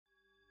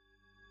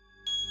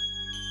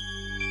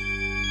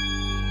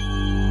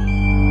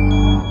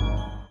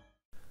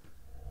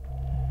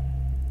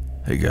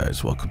Hey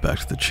guys, welcome back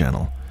to the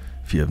channel.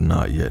 If you have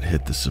not yet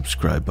hit the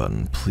subscribe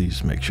button,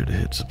 please make sure to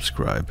hit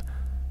subscribe.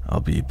 I'll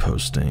be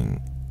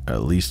posting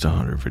at least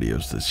 100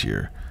 videos this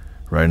year.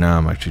 Right now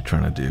I'm actually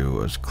trying to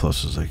do as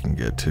close as I can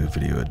get to a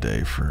video a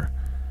day for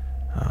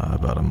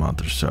about a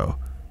month or so.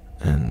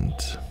 And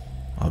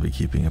I'll be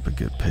keeping up a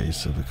good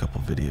pace of a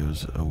couple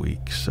videos a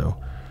week. So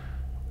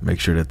make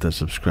sure to hit that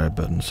subscribe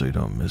button so you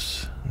don't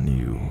miss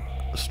new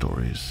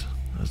stories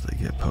as they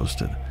get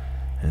posted.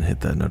 And hit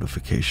that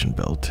notification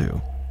bell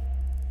too.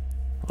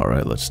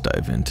 Alright, let's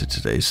dive into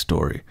today's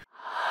story.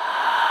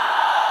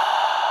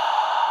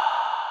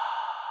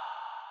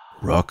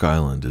 Rock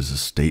Island is a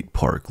state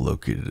park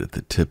located at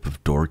the tip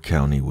of Door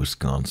County,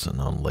 Wisconsin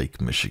on Lake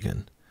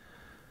Michigan.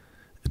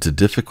 It's a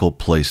difficult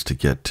place to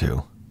get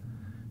to.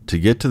 To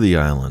get to the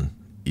island,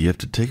 you have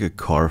to take a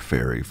car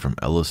ferry from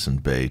Ellison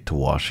Bay to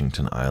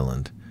Washington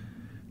Island,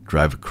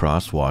 drive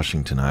across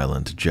Washington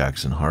Island to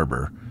Jackson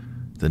Harbor,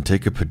 then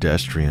take a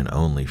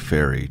pedestrian-only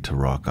ferry to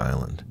Rock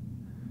Island.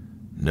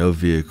 No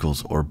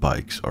vehicles or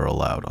bikes are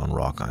allowed on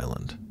Rock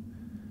Island.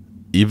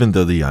 Even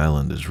though the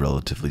island is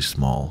relatively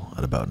small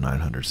at about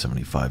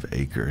 975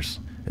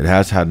 acres, it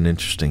has had an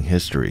interesting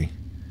history.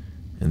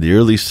 In the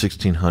early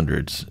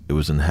 1600s, it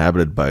was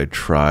inhabited by a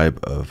tribe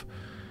of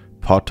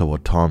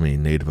Potawatomi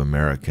Native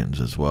Americans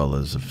as well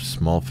as a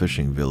small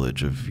fishing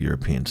village of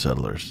European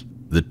settlers.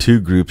 The two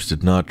groups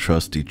did not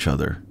trust each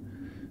other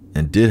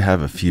and did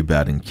have a few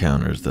bad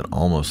encounters that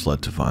almost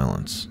led to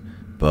violence.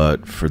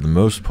 But for the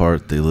most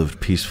part, they lived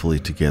peacefully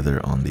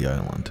together on the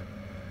island.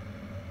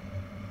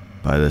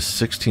 By the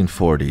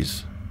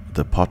 1640s,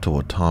 the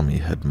Potawatomi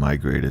had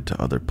migrated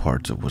to other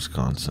parts of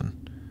Wisconsin.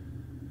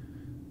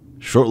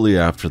 Shortly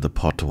after the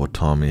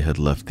Potawatomi had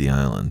left the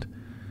island,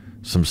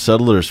 some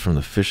settlers from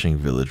the fishing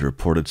village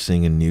reported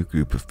seeing a new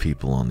group of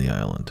people on the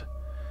island.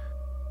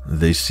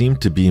 They seemed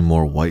to be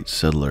more white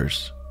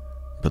settlers,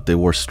 but they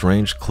wore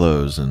strange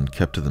clothes and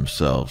kept to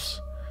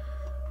themselves.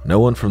 No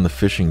one from the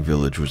fishing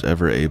village was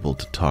ever able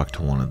to talk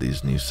to one of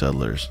these new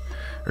settlers,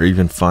 or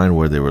even find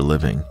where they were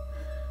living.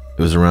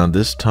 It was around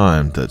this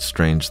time that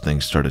strange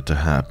things started to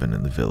happen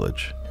in the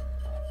village.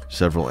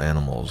 Several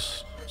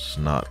animals, let's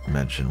not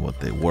mention what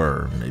they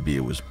were, maybe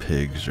it was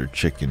pigs or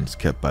chickens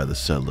kept by the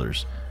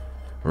settlers,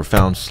 were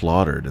found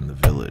slaughtered in the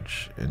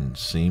village and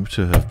seemed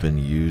to have been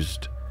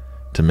used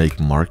to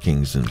make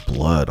markings in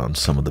blood on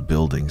some of the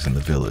buildings in the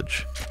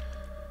village.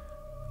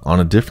 On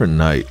a different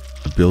night,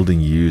 a building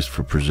used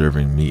for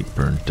preserving meat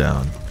burned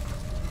down.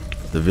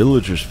 The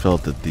villagers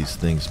felt that these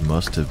things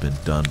must have been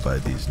done by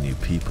these new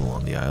people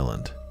on the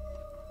island,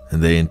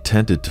 and they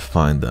intended to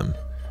find them.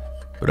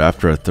 But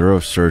after a thorough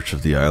search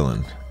of the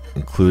island,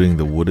 including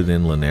the wooded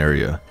inland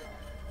area,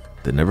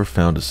 they never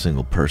found a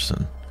single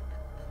person.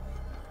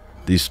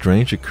 These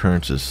strange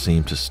occurrences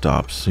seemed to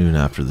stop soon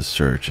after the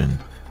search, and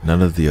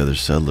none of the other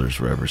settlers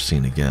were ever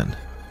seen again.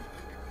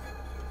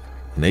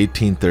 In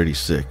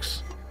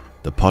 1836,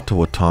 the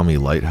Potawatomi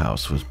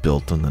Lighthouse was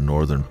built on the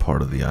northern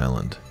part of the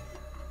island.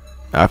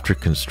 After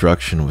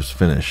construction was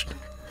finished,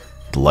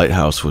 the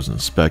lighthouse was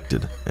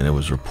inspected, and it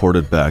was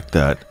reported back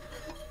that,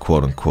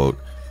 quote-unquote,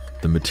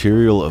 the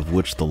material of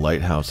which the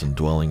lighthouse and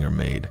dwelling are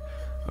made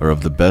are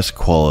of the best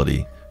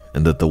quality,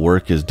 and that the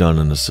work is done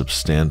in a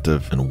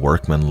substantive and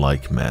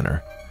workmanlike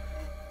manner.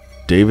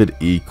 David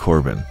E.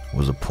 Corbin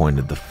was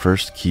appointed the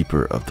first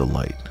keeper of the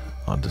light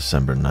on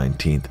December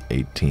 19,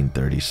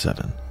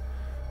 1837.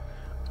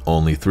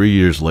 Only 3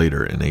 years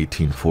later, in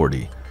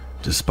 1840,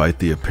 despite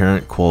the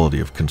apparent quality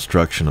of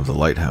construction of the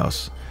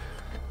lighthouse,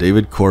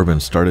 David Corbin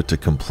started to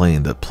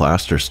complain that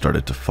plaster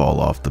started to fall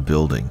off the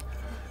building,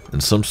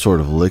 and some sort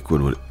of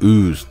liquid would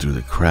ooze through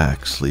the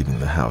cracks, leaving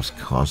the house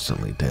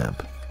constantly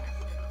damp.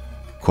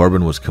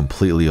 Corbin was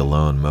completely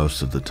alone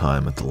most of the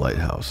time at the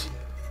lighthouse,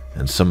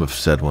 and some have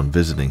said when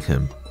visiting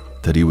him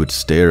that he would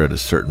stare at a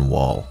certain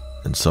wall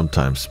and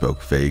sometimes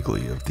spoke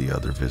vaguely of the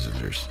other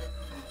visitors.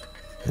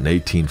 In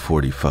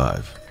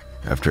 1845,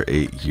 after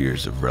 8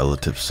 years of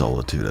relative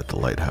solitude at the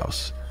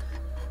lighthouse,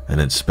 an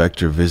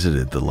inspector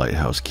visited the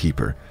lighthouse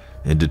keeper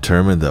and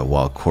determined that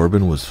while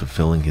Corbin was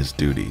fulfilling his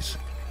duties,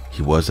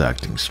 he was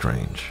acting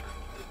strange.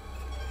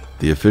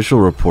 The official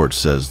report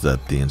says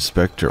that the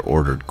inspector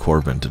ordered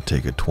Corbin to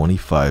take a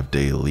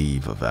 25-day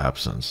leave of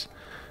absence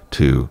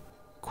to,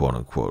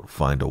 quote-unquote,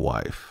 find a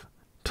wife,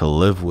 to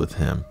live with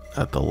him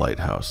at the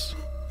lighthouse.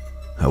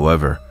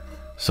 However,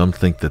 some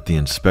think that the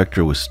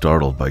inspector was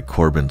startled by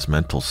Corbin's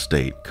mental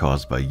state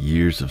caused by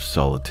years of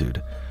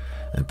solitude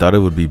and thought it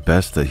would be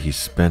best that he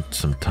spent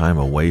some time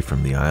away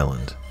from the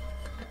island.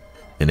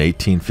 In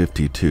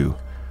 1852,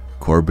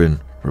 Corbin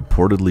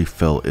reportedly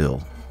fell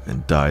ill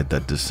and died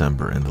that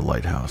December in the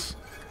lighthouse.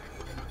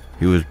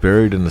 He was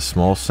buried in a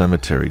small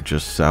cemetery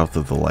just south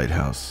of the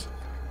lighthouse.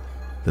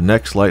 The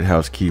next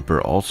lighthouse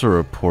keeper also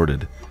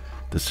reported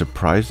the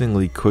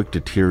surprisingly quick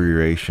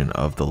deterioration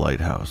of the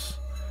lighthouse.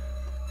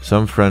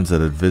 Some friends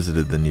that had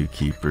visited the new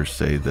keeper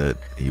say that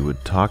he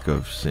would talk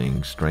of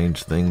seeing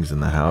strange things in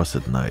the house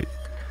at night,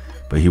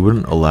 but he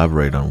wouldn't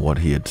elaborate on what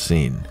he had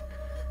seen.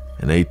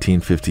 In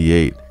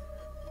 1858,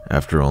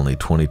 after only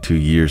 22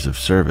 years of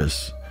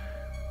service,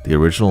 The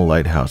original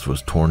lighthouse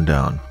was torn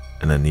down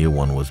and a new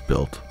one was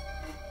built.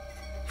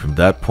 From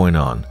that point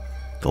on,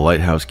 the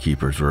lighthouse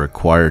keepers were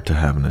required to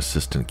have an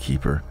assistant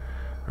keeper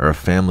or a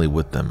family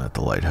with them at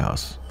the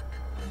lighthouse.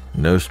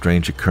 No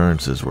strange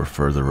occurrences were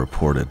further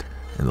reported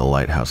in the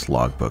lighthouse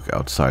logbook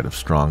outside of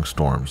strong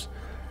storms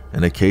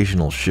and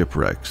occasional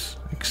shipwrecks,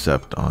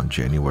 except on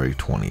January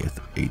 20th,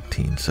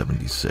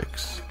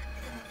 1876.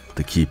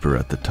 The keeper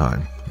at the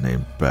time,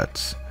 named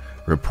Betts,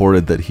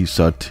 reported that he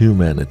saw two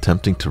men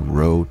attempting to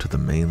row to the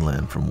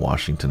mainland from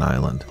Washington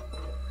Island.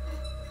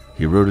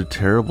 He wrote a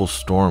terrible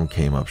storm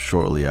came up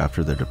shortly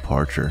after their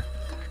departure,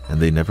 and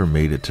they never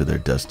made it to their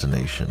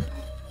destination.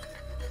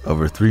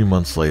 Over 3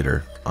 months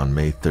later, on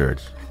May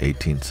 3rd,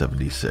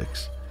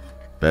 1876,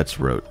 Betts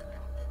wrote,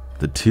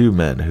 "The two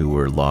men who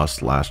were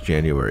lost last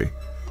January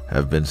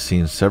have been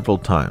seen several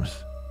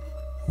times,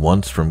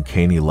 once from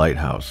Caney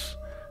Lighthouse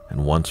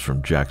and once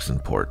from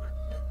Jacksonport.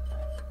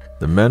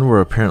 The men were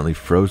apparently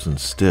frozen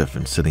stiff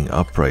and sitting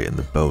upright in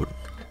the boat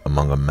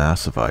among a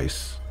mass of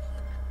ice.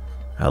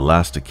 At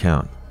last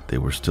account, they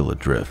were still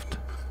adrift.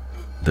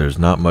 There's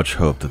not much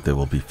hope that they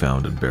will be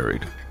found and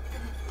buried."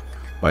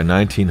 By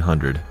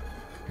 1900,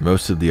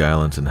 most of the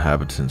island's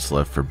inhabitants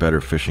left for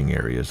better fishing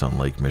areas on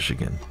Lake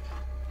Michigan.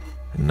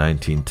 In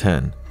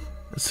 1910,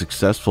 a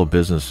successful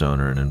business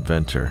owner and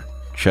inventor,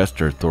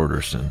 Chester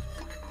Thorderson,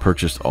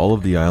 purchased all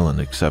of the island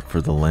except for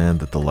the land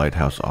that the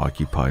lighthouse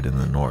occupied in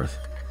the north.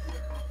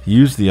 He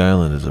used the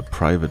island as a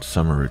private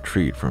summer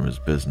retreat from his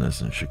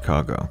business in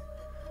Chicago.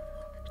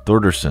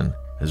 Thorderson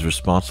is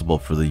responsible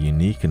for the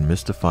unique and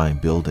mystifying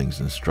buildings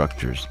and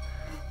structures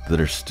that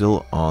are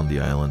still on the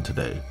island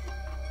today.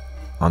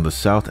 On the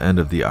south end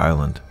of the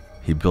island,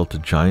 he built a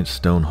giant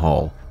stone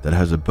hall that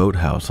has a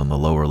boathouse on the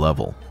lower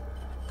level.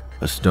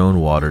 A stone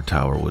water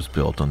tower was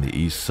built on the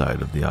east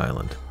side of the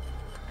island,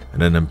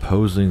 and an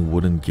imposing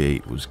wooden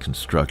gate was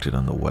constructed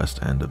on the west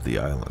end of the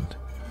island.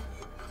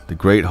 The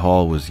Great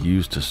Hall was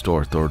used to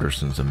store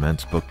Thorderson's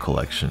immense book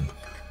collection.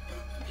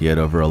 He had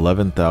over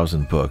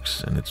 11,000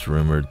 books, and it's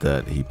rumored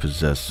that he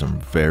possessed some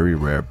very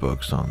rare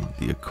books on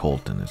the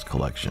occult in his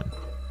collection.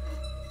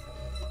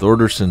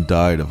 Thorderson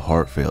died of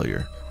heart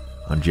failure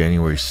on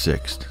January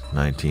 6,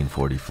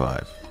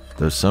 1945,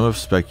 though some have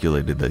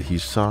speculated that he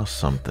saw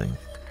something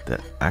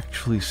that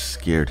actually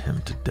scared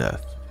him to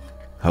death.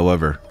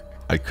 However,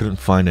 I couldn't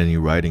find any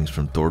writings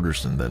from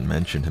Thorderson that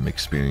mentioned him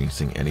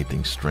experiencing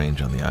anything strange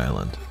on the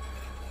island.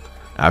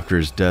 After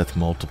his death,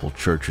 multiple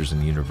churches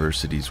and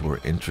universities were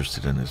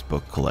interested in his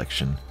book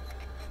collection,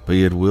 but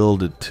he had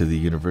willed it to the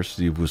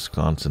University of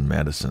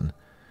Wisconsin-Madison,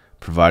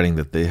 providing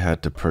that they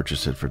had to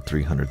purchase it for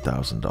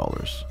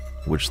 $300,000,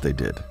 which they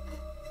did.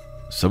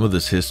 Some of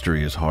this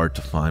history is hard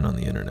to find on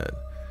the internet,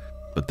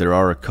 but there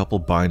are a couple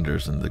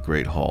binders in the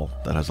Great Hall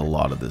that has a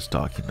lot of this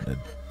documented.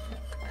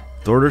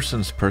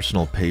 Thorderson's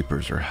personal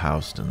papers are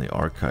housed in the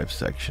archive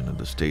section of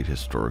the State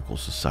Historical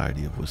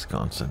Society of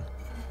Wisconsin.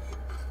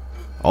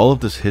 All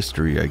of this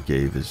history I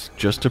gave is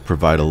just to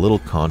provide a little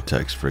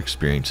context for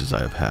experiences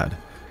I have had,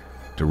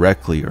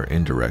 directly or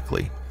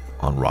indirectly,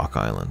 on Rock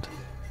Island.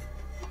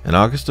 In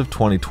August of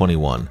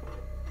 2021,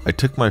 I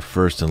took my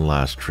first and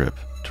last trip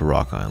to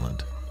Rock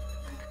Island.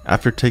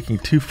 After taking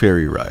 2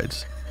 ferry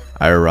rides,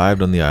 I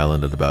arrived on the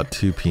island at about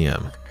 2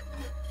 p.m.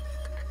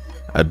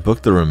 I'd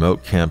booked the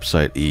remote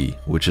campsite E,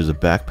 which is a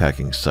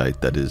backpacking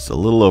site that is a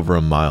little over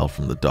a mile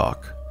from the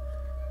dock.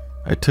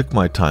 I took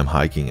my time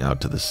hiking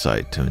out to the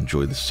site to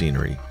enjoy the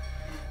scenery,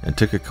 and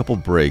took a couple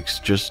breaks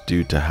just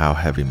due to how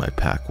heavy my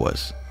pack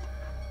was.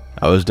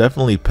 I was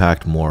definitely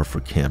packed more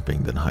for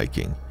camping than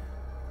hiking.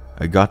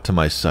 I got to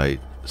my site,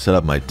 set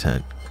up my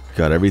tent,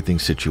 got everything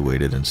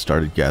situated, and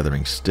started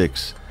gathering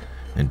sticks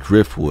and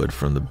driftwood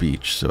from the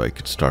beach so I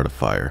could start a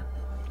fire.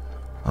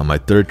 On my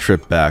 3rd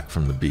trip back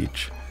from the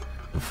beach,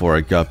 before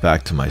I got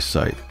back to my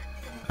site,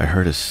 I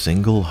heard a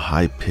single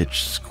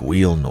high-pitched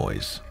squeal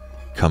noise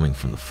coming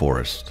from the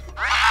forest.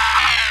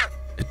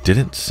 It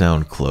didn't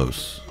sound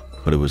close,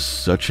 but it was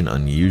such an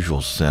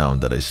unusual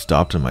sound that I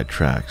stopped in my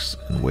tracks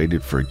and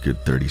waited for a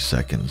good 30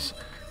 seconds,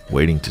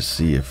 waiting to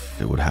see if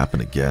it would happen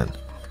again.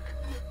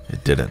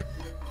 It didn't,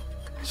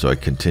 so I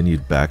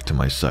continued back to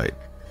my site.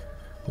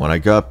 When I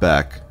got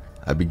back,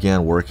 I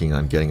began working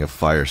on getting a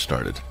fire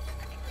started.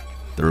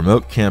 The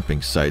remote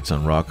camping sites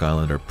on Rock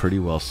Island are pretty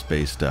well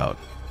spaced out.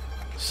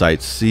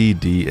 Sites C,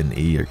 D, and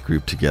E are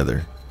grouped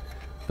together,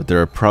 but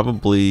there are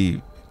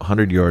probably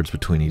 100 yards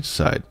between each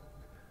site.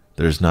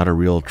 There is not a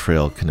real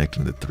trail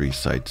connecting the 3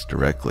 sites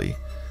directly,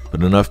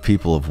 but enough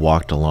people have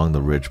walked along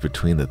the ridge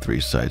between the 3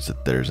 sites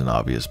that there's an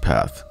obvious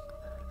path.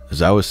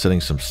 As I was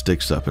setting some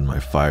sticks up in my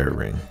fire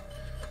ring,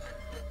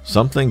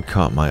 something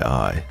caught my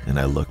eye and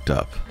I looked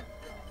up.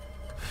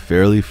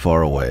 Fairly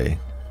far away,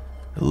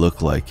 it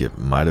looked like it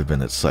might have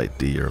been at Site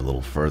D or a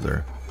little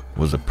further,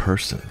 was a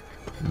person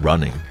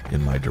running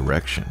in my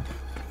direction.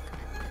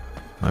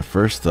 My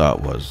first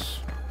thought was,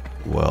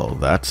 well,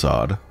 that's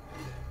odd,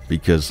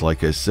 because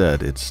like I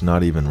said, it's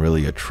not even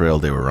really a trail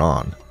they were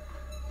on.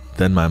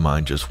 Then my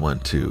mind just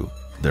went to,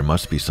 there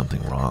must be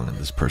something wrong and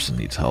this person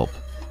needs help.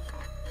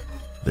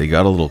 They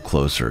got a little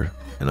closer,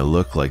 and it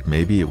looked like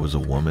maybe it was a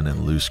woman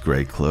in loose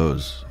gray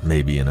clothes,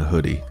 maybe in a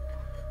hoodie.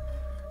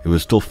 It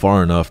was still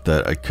far enough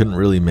that I couldn't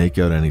really make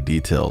out any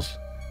details.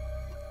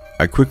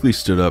 I quickly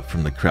stood up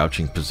from the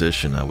crouching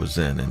position I was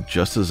in, and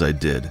just as I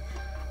did,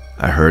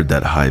 I heard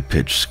that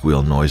high-pitched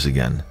squeal noise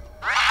again.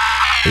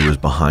 It was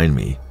behind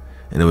me,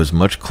 and it was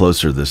much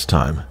closer this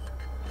time.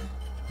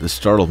 This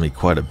startled me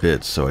quite a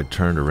bit, so I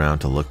turned around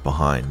to look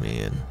behind me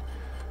and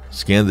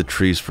scanned the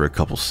trees for a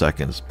couple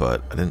seconds,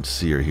 but I didn't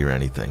see or hear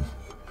anything.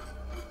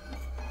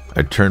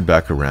 I turned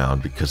back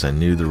around because I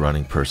knew the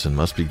running person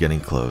must be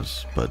getting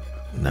close, but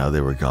now they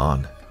were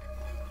gone.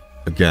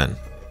 Again,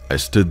 I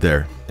stood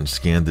there and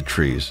scanned the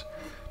trees,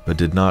 but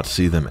did not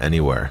see them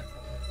anywhere.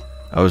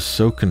 I was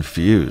so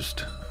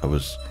confused. I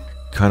was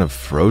kind of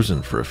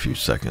frozen for a few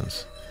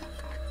seconds.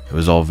 It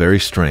was all very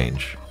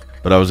strange,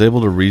 but I was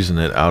able to reason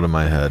it out in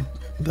my head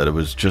that it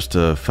was just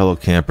a fellow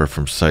camper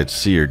from Site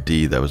C or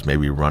D that was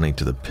maybe running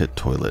to the pit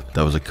toilet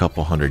that was a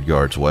couple hundred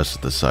yards west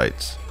of the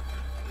sites.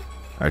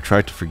 I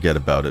tried to forget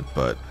about it,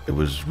 but it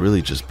was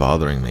really just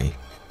bothering me.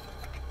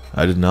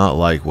 I did not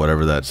like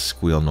whatever that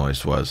squeal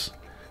noise was,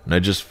 and I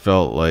just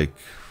felt like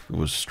it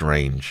was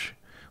strange.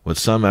 With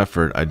some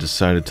effort, I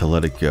decided to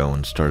let it go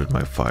and started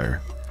my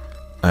fire.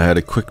 I had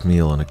a quick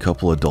meal and a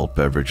couple adult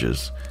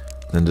beverages,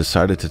 then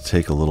decided to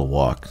take a little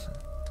walk.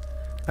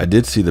 I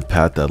did see the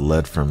path that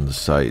led from the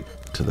site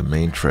to the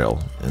main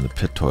trail and the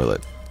pit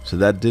toilet, so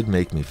that did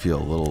make me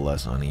feel a little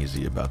less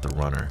uneasy about the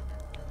runner.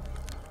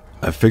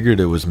 I figured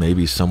it was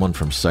maybe someone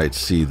from Site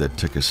C that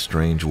took a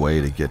strange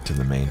way to get to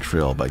the main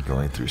trail by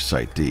going through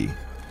Site D.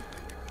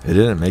 It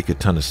didn't make a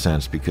ton of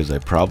sense because I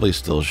probably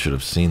still should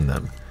have seen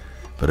them,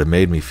 but it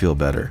made me feel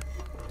better.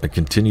 I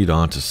continued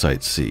on to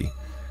Site C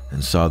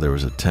and saw there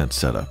was a tent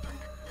set up.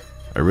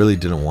 I really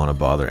didn't want to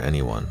bother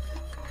anyone,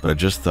 but I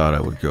just thought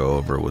I would go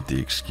over with the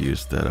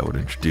excuse that I would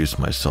introduce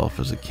myself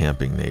as a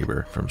camping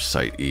neighbor from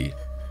Site E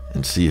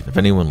and see if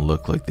anyone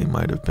looked like they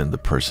might have been the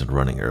person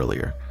running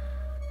earlier.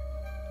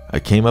 I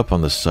came up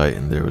on the site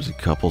and there was a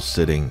couple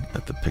sitting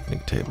at the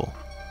picnic table.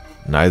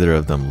 Neither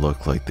of them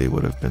looked like they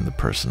would have been the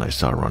person I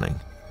saw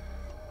running.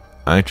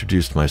 I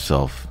introduced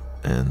myself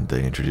and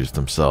they introduced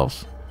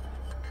themselves.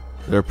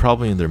 They were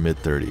probably in their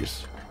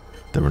mid-30s.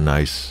 They were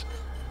nice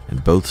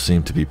and both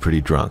seemed to be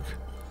pretty drunk,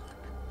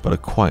 but a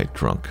quiet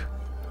drunk.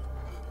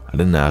 I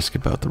didn't ask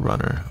about the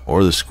runner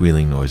or the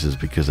squealing noises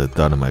because I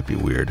thought it might be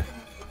weird.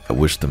 I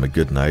wished them a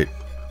good night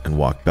and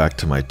walked back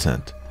to my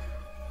tent.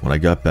 When I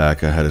got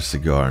back, I had a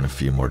cigar and a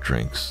few more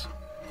drinks.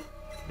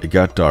 It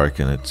got dark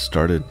and it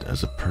started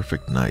as a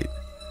perfect night.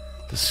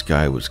 The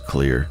sky was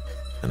clear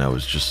and I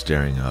was just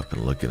staring up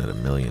and looking at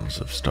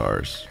millions of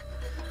stars.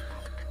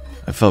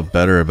 I felt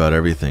better about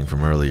everything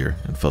from earlier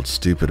and felt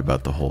stupid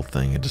about the whole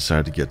thing and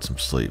decided to get some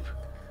sleep.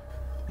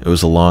 It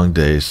was a long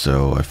day,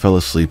 so I fell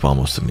asleep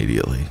almost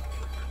immediately.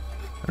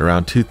 At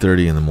around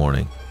 2:30 in the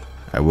morning,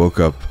 I woke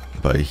up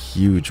by a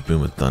huge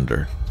boom of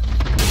thunder.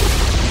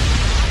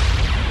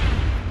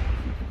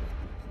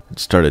 It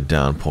started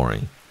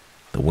downpouring.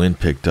 The wind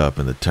picked up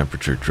and the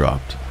temperature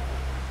dropped.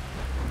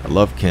 I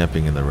love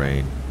camping in the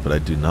rain, but I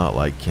do not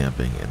like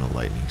camping in a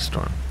lightning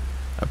storm.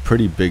 A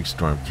pretty big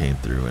storm came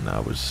through and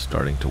I was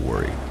starting to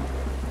worry.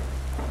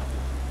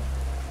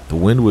 The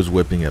wind was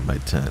whipping at my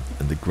tent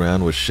and the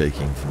ground was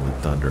shaking from the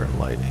thunder and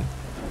lightning.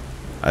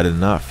 I did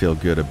not feel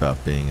good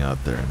about being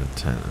out there in a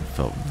tent and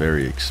felt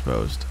very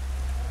exposed.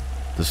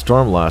 The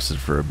storm lasted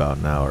for about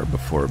an hour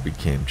before it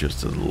became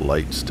just a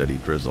light, steady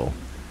drizzle.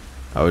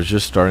 I was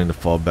just starting to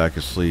fall back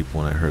asleep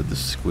when I heard the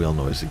squeal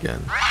noise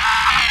again.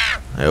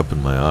 I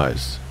opened my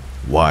eyes,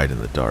 wide in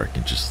the dark,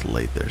 and just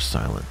laid there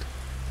silent.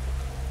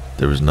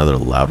 There was another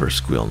louder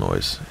squeal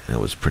noise, and it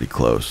was pretty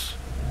close.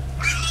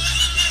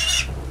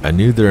 I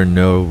knew there are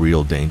no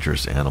real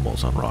dangerous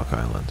animals on Rock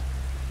Island.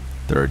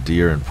 There are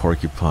deer and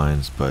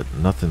porcupines, but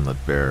nothing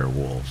like bear or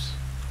wolves.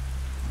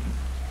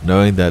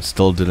 Knowing that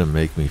still didn't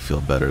make me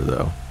feel better,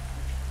 though.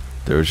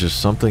 There was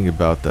just something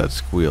about that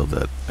squeal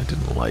that I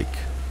didn't like.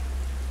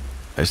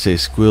 I say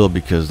squeal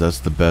because that's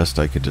the best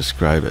I could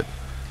describe it.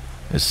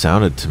 It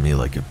sounded to me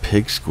like a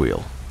pig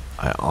squeal.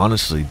 I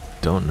honestly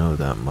don't know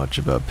that much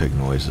about pig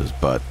noises,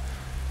 but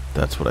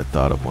that's what I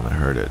thought of when I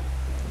heard it.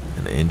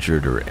 An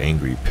injured or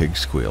angry pig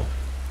squeal.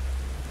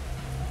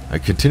 I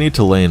continued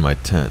to lay in my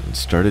tent and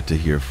started to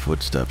hear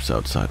footsteps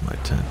outside my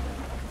tent.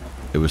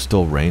 It was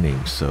still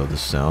raining, so the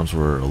sounds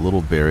were a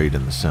little buried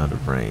in the sound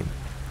of rain,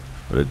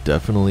 but it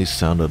definitely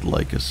sounded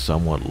like a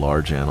somewhat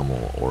large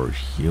animal or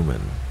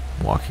human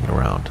walking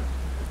around.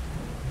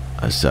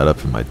 I sat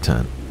up in my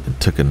tent and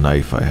took a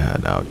knife I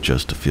had out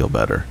just to feel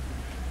better.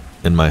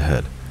 In my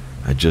head,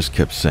 I just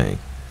kept saying,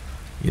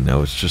 you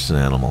know, it's just an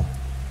animal.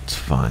 It's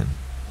fine.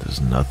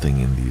 There's nothing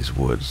in these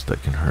woods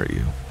that can hurt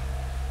you.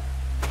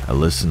 I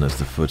listened as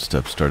the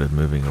footsteps started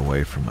moving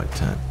away from my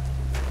tent.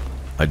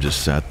 I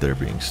just sat there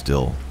being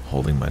still,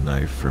 holding my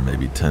knife for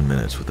maybe 10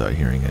 minutes without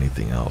hearing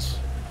anything else.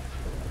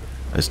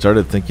 I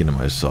started thinking to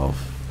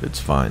myself, it's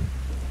fine.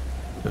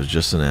 It was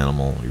just an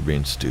animal, you're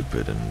being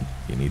stupid, and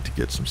you need to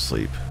get some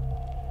sleep.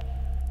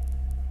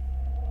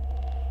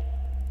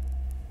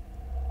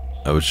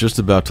 I was just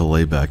about to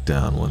lay back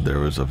down when there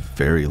was a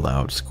very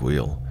loud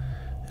squeal,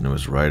 and it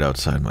was right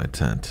outside my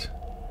tent.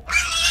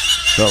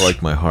 It felt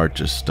like my heart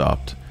just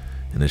stopped,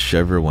 and a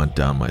shiver went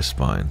down my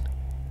spine.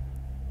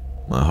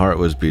 My heart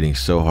was beating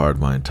so hard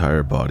my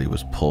entire body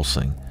was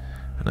pulsing,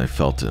 and I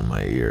felt it in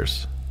my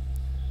ears.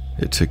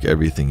 It took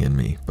everything in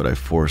me, but I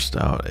forced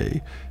out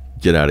a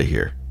 "get out of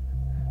here."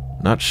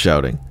 Not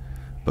shouting,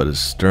 but as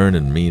stern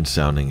and mean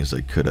sounding as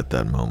I could at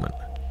that moment.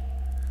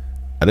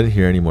 I didn't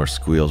hear any more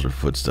squeals or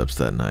footsteps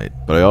that night,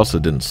 but I also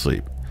didn't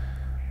sleep.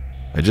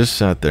 I just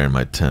sat there in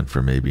my tent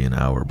for maybe an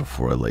hour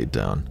before I laid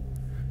down.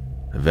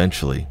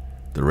 Eventually,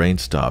 the rain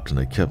stopped and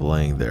I kept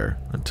laying there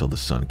until the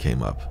sun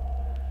came up.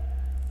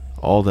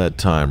 All that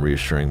time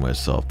reassuring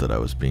myself that I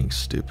was being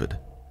stupid.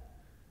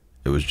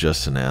 It was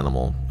just an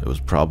animal. It was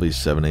probably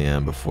 7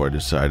 a.m. before I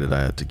decided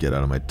I had to get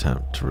out of my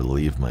tent to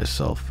relieve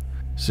myself.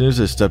 As soon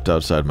as I stepped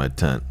outside my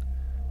tent,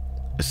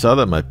 I saw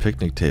that my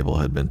picnic table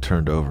had been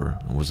turned over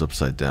and was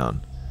upside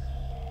down.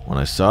 When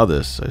I saw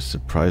this, I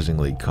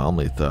surprisingly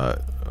calmly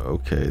thought,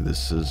 okay,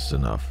 this is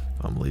enough.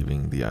 I'm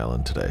leaving the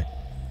island today.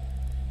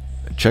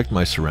 I checked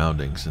my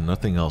surroundings and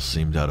nothing else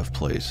seemed out of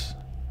place.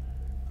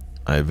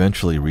 I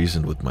eventually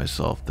reasoned with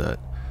myself that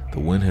the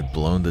wind had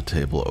blown the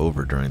table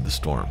over during the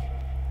storm.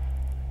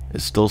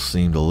 It still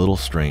seemed a little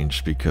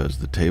strange because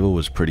the table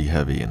was pretty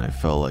heavy and I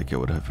felt like I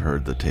would have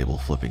heard the table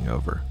flipping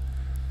over,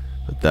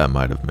 but that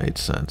might have made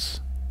sense.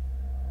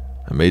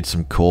 I made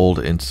some cold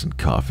instant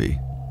coffee,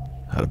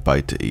 had a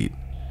bite to eat,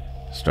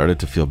 started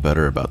to feel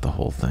better about the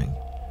whole thing,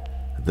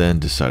 then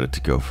decided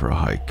to go for a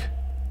hike.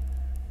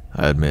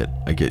 I admit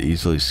I get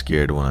easily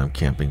scared when I'm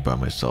camping by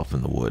myself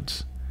in the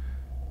woods.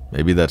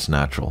 Maybe that's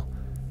natural.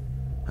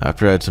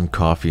 After I had some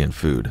coffee and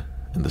food,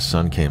 and the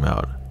sun came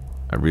out,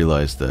 I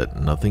realized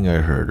that nothing I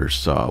heard or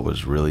saw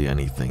was really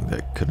anything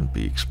that couldn't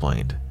be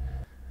explained.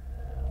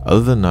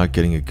 Other than not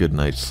getting a good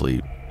night's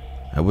sleep,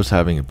 I was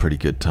having a pretty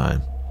good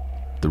time.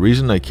 The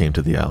reason I came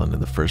to the island in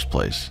the first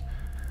place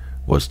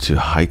was to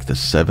hike the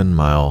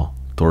 7-mile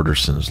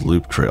Thorderson's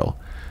Loop Trail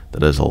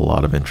that has a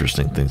lot of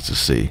interesting things to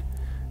see,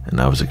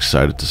 and I was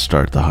excited to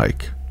start the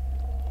hike.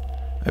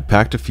 I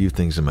packed a few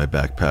things in my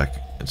backpack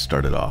and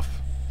started off.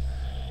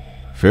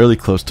 Fairly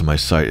close to my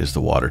site is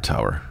the water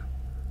tower.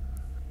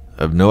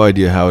 I have no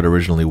idea how it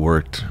originally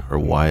worked or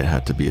why it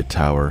had to be a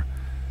tower,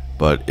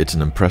 but it's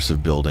an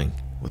impressive building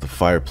with a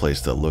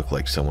fireplace that looked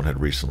like someone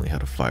had recently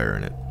had a fire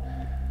in it.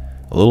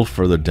 A little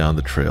further down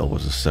the trail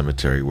was a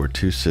cemetery where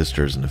 2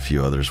 sisters and a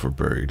few others were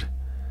buried.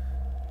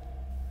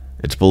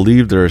 It's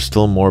believed there are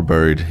still more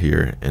buried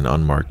here in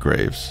unmarked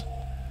graves.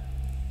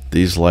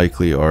 These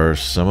likely are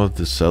some of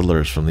the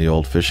settlers from the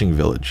old fishing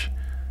village.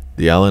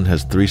 The island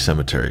has 3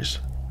 cemeteries.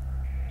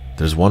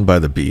 There's one by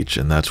the beach,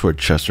 and that's where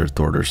Chester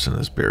Thorderson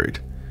is buried.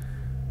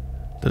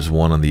 There's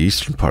one on the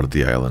eastern part of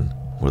the island,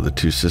 where the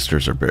 2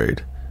 sisters are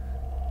buried.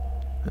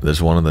 And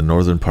there's one on the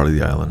northern part of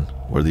the island,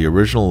 where the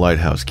original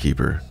lighthouse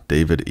keeper,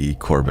 David E.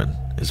 Corbin,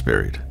 is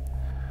buried.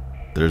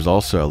 There's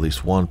also at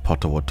least one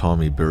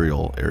Potawatomi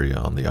burial area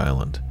on the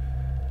island,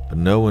 but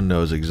no one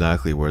knows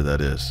exactly where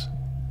that is.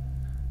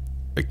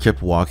 I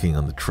kept walking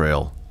on the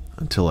trail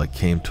until I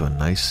came to a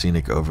nice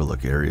scenic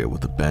overlook area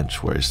with a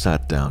bench where I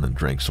sat down and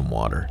drank some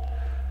water.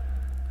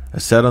 I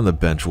sat on the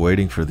bench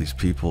waiting for these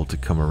people to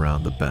come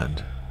around the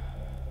bend.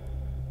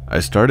 I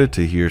started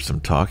to hear some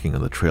talking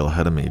on the trail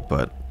ahead of me,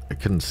 but I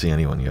couldn't see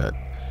anyone yet.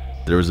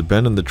 There was a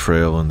bend in the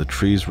trail and the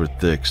trees were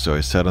thick, so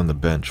I sat on the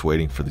bench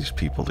waiting for these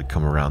people to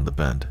come around the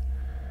bend.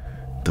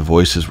 The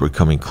voices were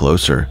coming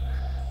closer,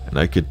 and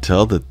I could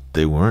tell that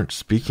they weren't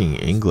speaking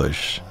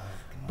English,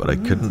 but I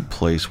couldn't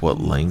place what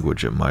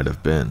language it might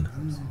have been.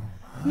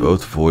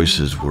 Both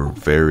voices were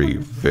very,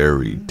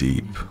 very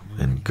deep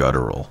and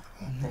guttural.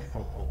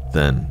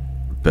 Then,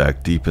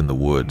 back deep in the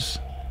woods,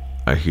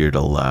 I heard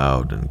a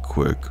loud and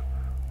quick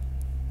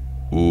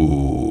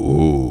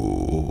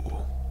 "ooh."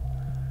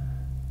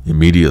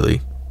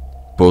 Immediately,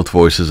 both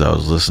voices I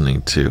was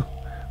listening to,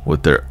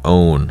 with their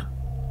own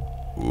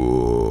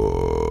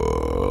 "ooh."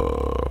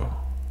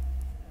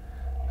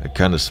 I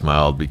kind of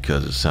smiled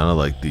because it sounded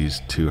like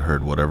these 2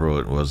 heard whatever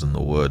it was in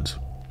the woods,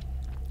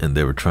 and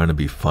they were trying to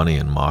be funny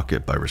and mock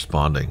it by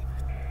responding.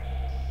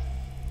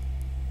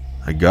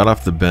 I got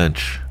off the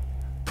bench,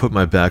 put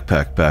my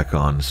backpack back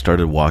on, and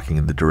started walking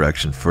in the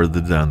direction further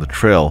down the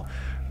trail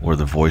where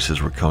the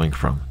voices were coming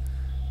from,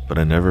 but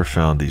I never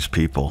found these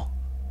people.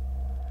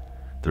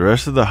 The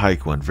rest of the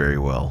hike went very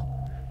well.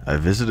 I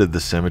visited the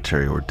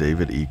cemetery where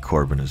David E.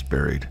 Corbin is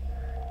buried.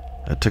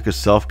 I took a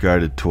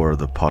self-guided tour of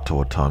the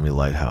Potawatomi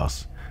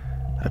Lighthouse.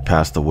 I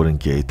passed the wooden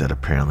gate that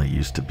apparently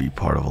used to be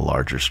part of a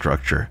larger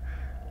structure.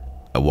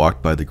 I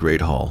walked by the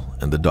Great Hall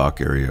and the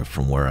dock area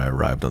from where I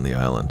arrived on the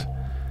island.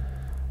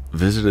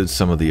 Visited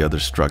some of the other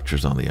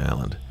structures on the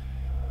island.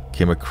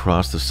 Came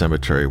across the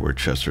cemetery where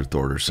Chester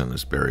Thorderson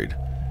is buried.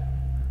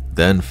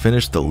 Then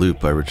finished the loop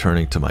by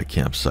returning to my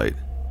campsite.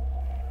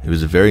 It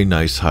was a very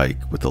nice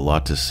hike with a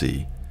lot to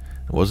see.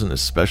 It wasn't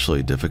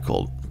especially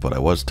difficult, but I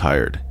was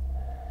tired.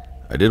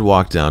 I did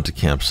walk down to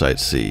campsite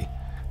C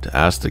to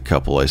ask the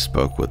couple I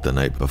spoke with the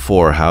night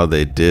before how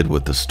they did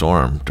with the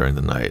storm during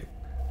the night,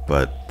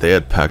 but they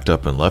had packed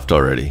up and left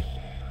already.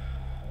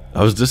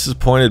 I was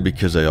disappointed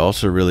because I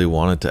also really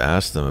wanted to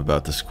ask them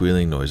about the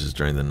squealing noises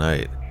during the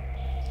night.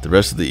 The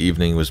rest of the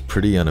evening was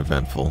pretty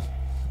uneventful.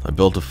 I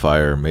built a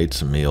fire, made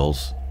some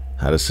meals,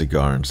 had a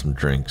cigar and some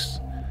drinks.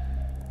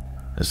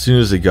 As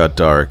soon as it got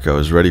dark, I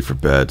was ready for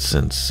bed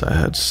since I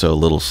had so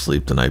little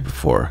sleep the night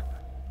before.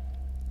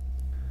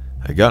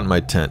 I got in my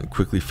tent and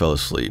quickly fell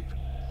asleep.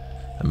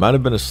 I might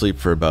have been asleep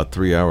for about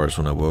 3 hours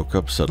when I woke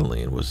up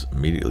suddenly and was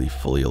immediately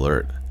fully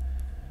alert.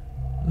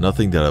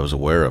 Nothing that I was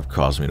aware of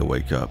caused me to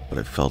wake up, but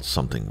I felt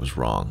something was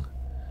wrong.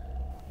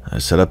 I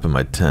sat up in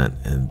my tent,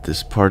 and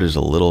this part is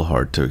a little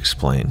hard to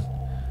explain.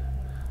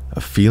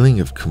 A feeling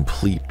of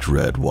complete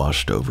dread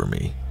washed over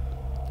me.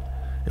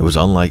 It was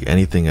unlike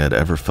anything I had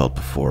ever felt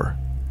before.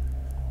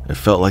 It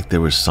felt like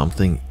there was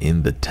something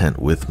in the tent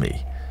with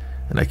me,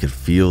 and I could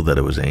feel that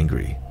it was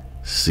angry,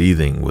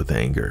 seething with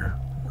anger,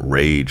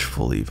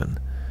 rageful even,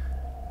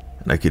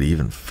 and I could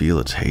even feel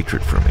its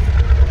hatred for me.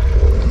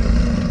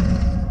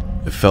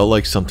 It felt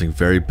like something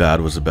very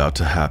bad was about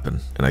to happen,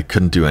 and I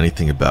couldn't do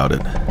anything about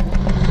it.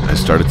 I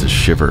started to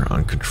shiver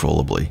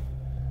uncontrollably.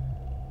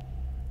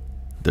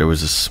 There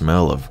was a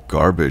smell of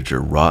garbage or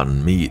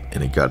rotten meat,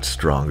 and it got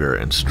stronger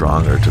and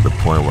stronger to the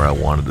point where I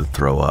wanted to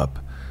throw up,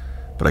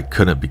 but I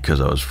couldn't because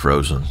I was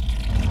frozen.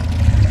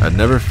 I'd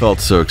never felt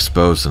so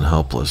exposed and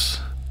helpless.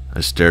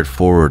 I stared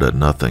forward at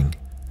nothing,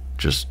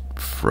 just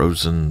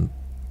frozen.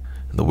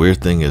 And the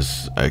weird thing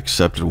is, I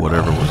accepted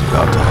whatever was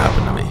about to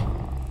happen to me.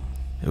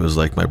 It was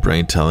like my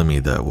brain telling me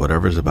that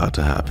whatever's about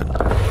to happen,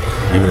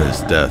 even if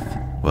it's death,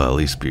 will at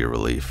least be a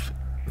relief.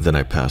 Then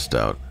I passed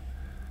out.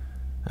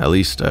 At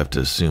least I have to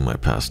assume I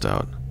passed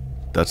out.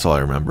 That's all I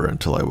remember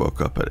until I woke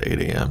up at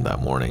 8 a.m.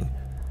 that morning.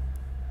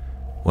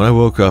 When I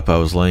woke up, I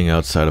was laying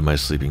outside of my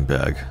sleeping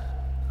bag,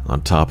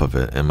 on top of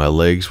it, and my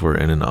legs were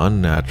in an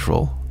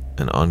unnatural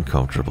and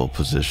uncomfortable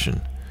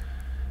position.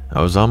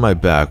 I was on my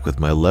back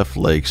with my left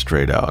leg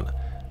straight out,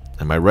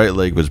 and my right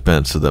leg was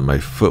bent so that my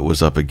foot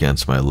was up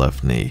against my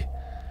left knee.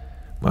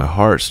 My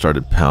heart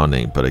started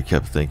pounding, but I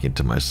kept thinking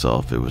to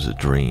myself, it was a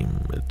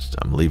dream.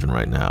 I'm leaving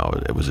right now.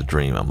 It was a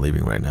dream. I'm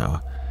leaving right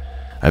now.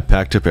 I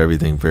packed up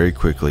everything very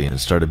quickly and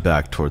started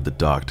back toward the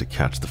dock to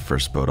catch the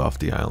first boat off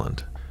the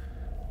island.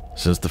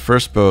 Since the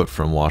first boat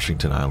from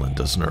Washington Island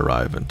doesn't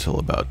arrive until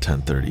about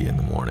 10:30 in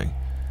the morning,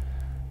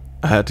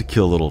 I had to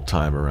kill a little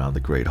time around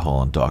the Great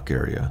Hall and dock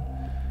area.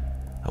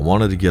 I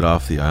wanted to get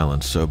off the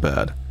island so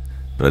bad,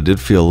 but I did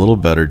feel a little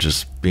better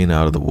just being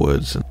out of the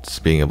woods and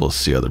just being able to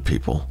see other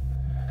people.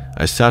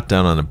 I sat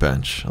down on a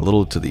bench a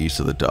little to the east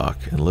of the dock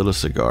and lit a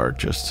cigar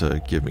just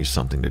to give me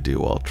something to do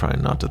while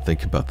trying not to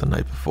think about the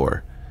night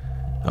before.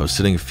 I was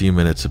sitting a few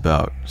minutes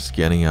about,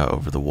 scanning out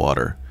over the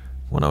water,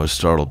 when I was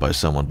startled by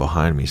someone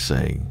behind me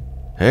saying,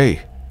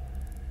 "Hey!"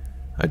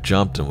 I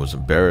jumped and was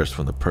embarrassed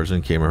when the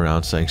person came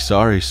around saying,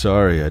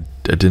 Sorry, I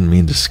didn't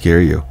mean to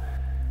scare you.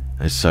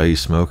 I saw you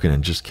smoking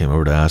and just came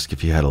over to ask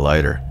if you had a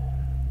lighter."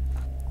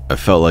 I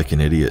felt like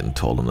an idiot and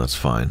told him that's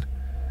fine.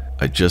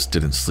 I just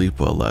didn't sleep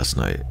well last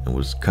night and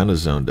was kinda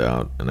zoned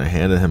out, and I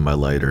handed him my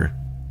lighter.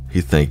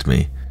 He thanked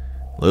me,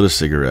 lit a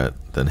cigarette,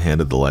 then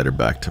handed the lighter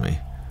back to me.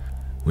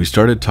 We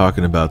started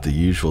talking about the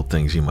usual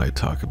things he might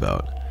talk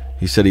about.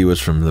 He said he was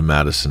from the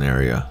Madison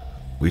area.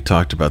 We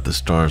talked about the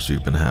storms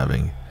we've been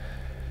having.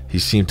 He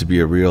seemed to be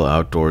a real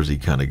outdoorsy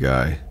kind of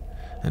guy,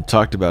 and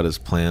talked about his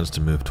plans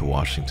to move to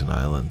Washington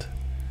Island.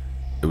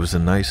 It was a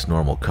nice,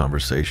 normal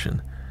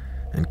conversation,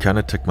 and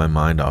kinda took my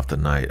mind off the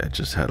night I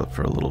just had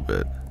for a little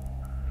bit.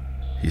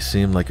 He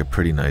seemed like a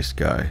pretty nice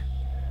guy.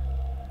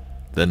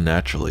 Then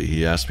naturally,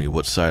 he asked me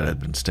what site I'd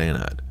been staying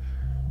at.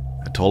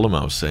 I told him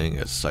I was staying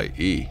at Site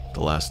E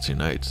the last 2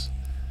 nights,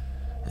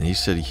 and he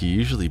said he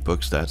usually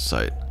books that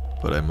site,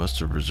 but I must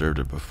have reserved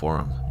it before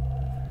him.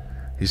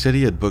 He said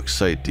he had booked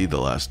Site D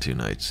the last 2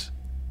 nights.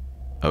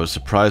 I was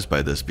surprised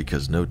by this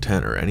because no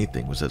tent or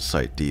anything was at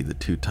Site D the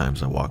 2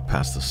 times I walked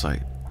past the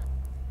site.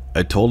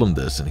 I told him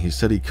this, and he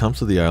said he comes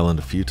to the island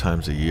a few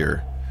times a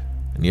year,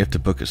 and you have to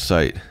book a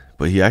site,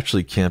 but he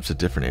actually camps at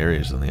different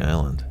areas on the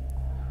island.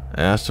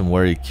 I asked him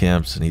where he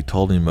camps, and he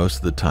told me most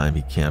of the time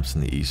he camps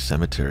in the East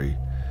Cemetery,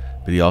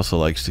 but he also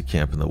likes to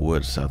camp in the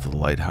woods south of the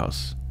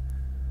lighthouse.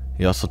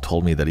 He also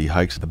told me that he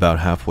hikes about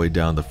halfway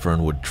down the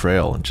Fernwood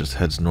Trail and just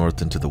heads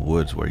north into the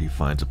woods where he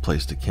finds a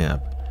place to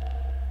camp.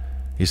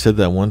 He said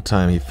that one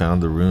time he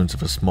found the ruins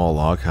of a small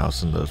log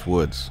house in those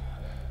woods,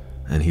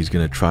 and he's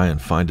going to try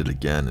and find it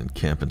again and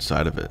camp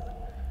inside of it.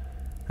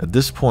 At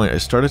this point, I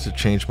started to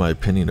change my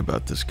opinion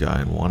about this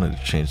guy and wanted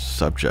to change the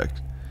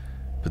subject,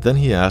 but then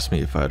he asked me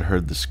if I had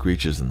heard the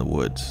screeches in the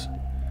woods.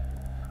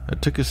 I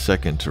took a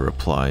second to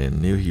reply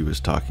and knew he was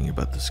talking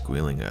about the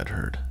squealing I'd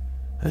heard.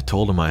 I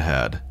told him I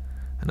had,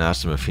 and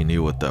asked him if he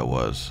knew what that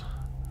was.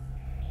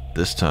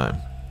 This time,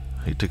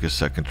 he took a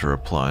second to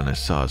reply and I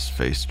saw his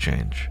face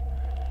change.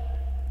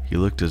 He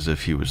looked as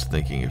if he was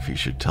thinking if he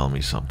should tell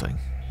me something,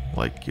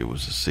 like it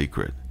was a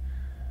secret.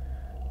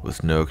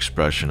 With no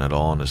expression at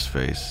all on his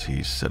face,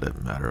 he said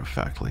it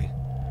matter-of-factly.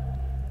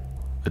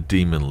 a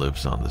demon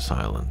lives on this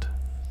island.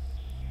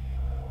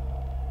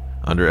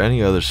 Under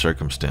any other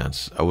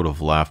circumstance, I would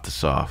have laughed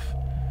this off,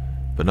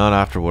 but not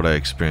after what I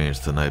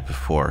experienced the night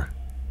before.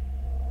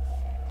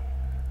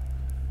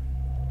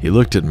 He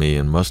looked at me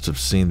and must have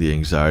seen the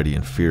anxiety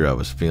and fear I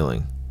was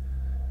feeling.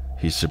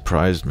 He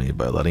surprised me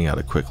by letting out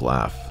a quick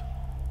laugh.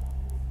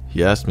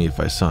 He asked me if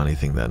I saw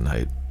anything that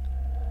night.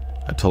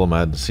 I told him I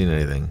hadn't seen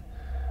anything,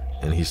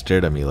 and he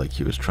stared at me like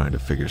he was trying to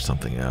figure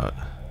something out.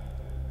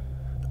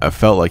 I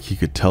felt like he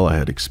could tell I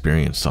had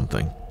experienced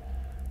something.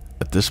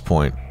 At this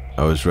point,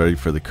 I was ready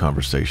for the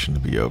conversation to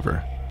be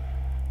over.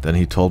 Then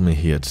he told me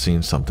he had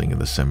seen something in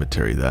the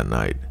cemetery that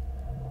night.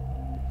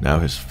 Now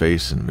his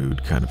face and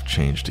mood kind of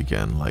changed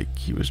again, like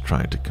he was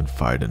trying to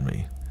confide in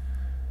me.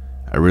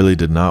 I really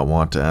did not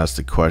want to ask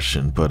the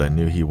question, but I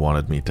knew he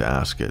wanted me to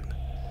ask it.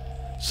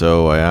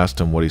 So I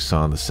asked him what he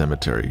saw in the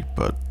cemetery,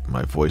 but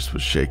my voice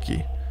was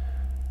shaky.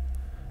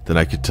 Then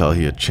I could tell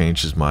he had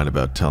changed his mind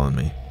about telling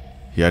me.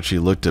 He actually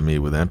looked at me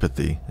with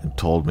empathy and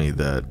told me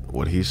that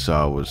what he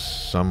saw was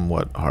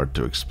somewhat hard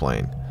to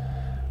explain,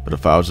 but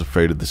if I was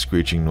afraid of the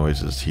screeching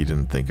noises, he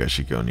didn't think I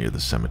should go near the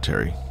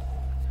cemetery.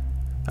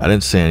 I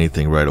didn't say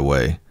anything right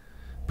away,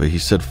 but he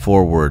said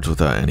 4 words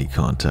without any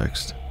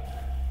context.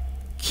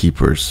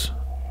 Keepers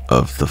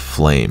of the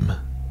flame.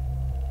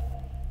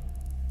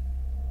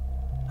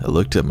 I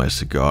looked at my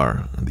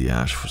cigar, and the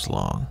ash was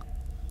long.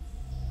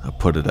 I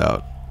put it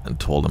out and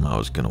told him I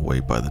was going to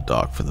wait by the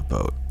dock for the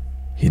boat.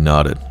 He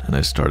nodded, and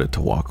I started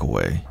to walk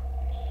away.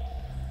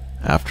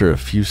 After a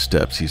few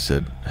steps, he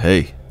said,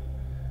 "Hey,"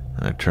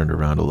 and I turned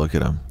around to look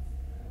at him.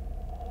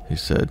 He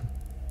said,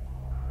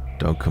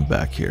 "Don't come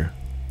back here."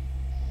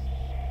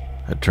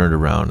 I turned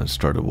around and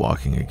started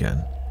walking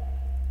again.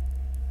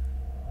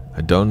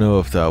 I don't know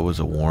if that was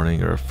a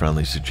warning or a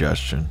friendly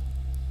suggestion,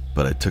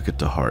 but I took it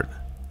to heart.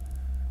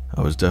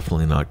 I was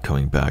definitely not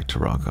coming back to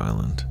Rock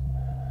Island.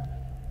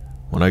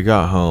 When I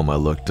got home, I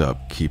looked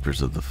up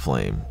Keepers of the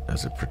Flame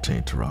as it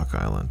pertained to Rock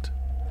Island.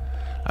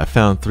 I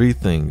found 3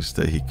 things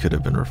that he could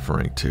have been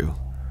referring to.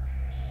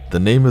 The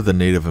name of the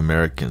Native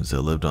Americans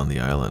that lived on the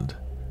island,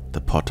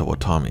 the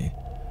Potawatomi,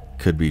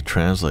 could be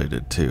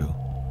translated to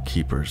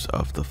Keepers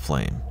of the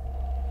Flame.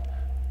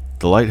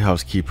 The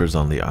lighthouse keepers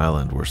on the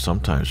island were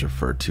sometimes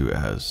referred to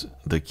as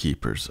the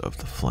Keepers of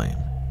the Flame.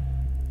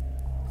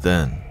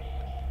 Then,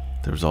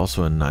 there was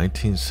also a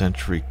 19th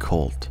century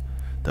cult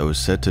that was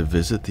said to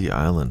visit the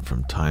island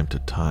from time to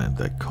time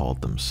that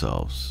called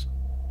themselves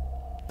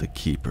the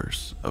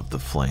Keepers of the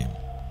Flame.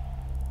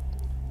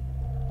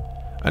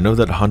 I know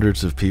that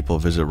hundreds of people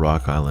visit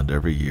Rock Island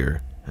every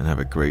year and have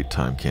a great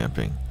time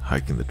camping,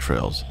 hiking the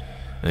trails,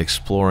 and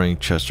exploring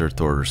Chester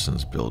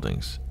Thorderson's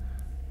buildings.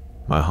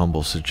 My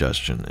humble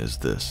suggestion is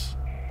this: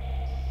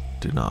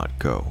 do not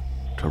go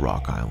to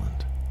Rock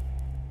Island.